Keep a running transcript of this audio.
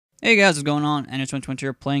Hey guys, what's going on? Ender21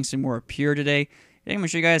 here playing some more Pure today. Today I'm going to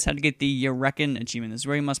show you guys how to get the You Reckon achievement. This is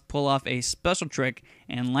where you must pull off a special trick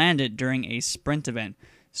and land it during a sprint event.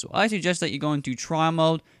 So I suggest that you go into trial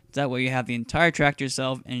mode. That way you have the entire track to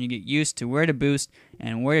yourself and you get used to where to boost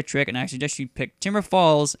and where to trick. And I suggest you pick Timber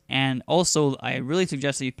Falls, and also I really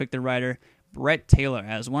suggest that you pick the rider Brett Taylor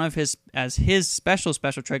as one of his special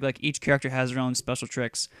trick. Like, each character has their own special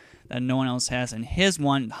tricks that no one else has, and his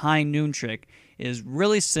one, High Noon trick, is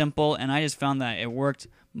really simple, and I just found that it worked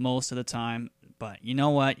most of the time. But you know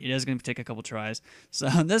what? It is going to take a couple tries. So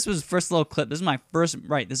this was the first little clip. This is my first,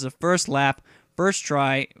 this is the first lap, first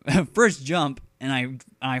try, first jump, and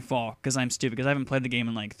I fall because I'm stupid, because I haven't played the game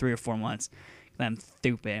in like 3 or 4 months. I'm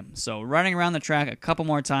stupid. So running around the track a couple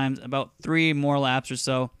more times, about 3 more laps or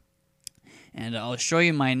so, and I'll show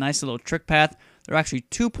you my nice little trick path. There are actually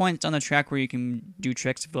 2 points on the track where you can do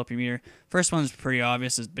tricks to fill up your meter. First one is pretty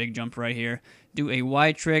obvious, this big jump right here. Do a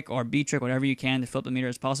Y trick or B trick, whatever you can to fill up the meter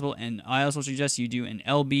as possible. And I also suggest you do an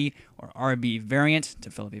LB or RB variant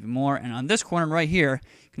to fill up even more. And on this corner right here,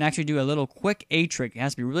 you can actually do a little quick A trick. It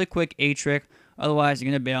has to be a really quick A trick. Otherwise,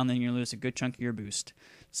 you're going to bail and then you're going to lose a good chunk of your boost.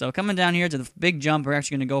 So coming down here to the big jump, we're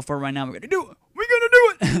actually going to go for it right now. We're going to do it. We're going to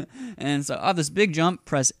do it. And so off this big jump,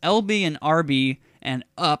 press LB and RB and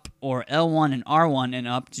up, or L1 and R1 and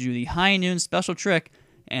up, to do the High Noon special trick.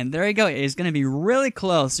 And there you go. It's going to be really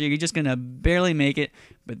close, so you're just going to barely make it.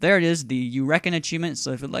 But there it is, the You Reckon achievement.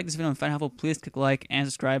 So if you like this video and find it helpful, please click like and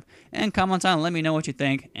subscribe, and comment on and let me know what you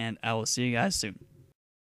think, and I will see you guys soon.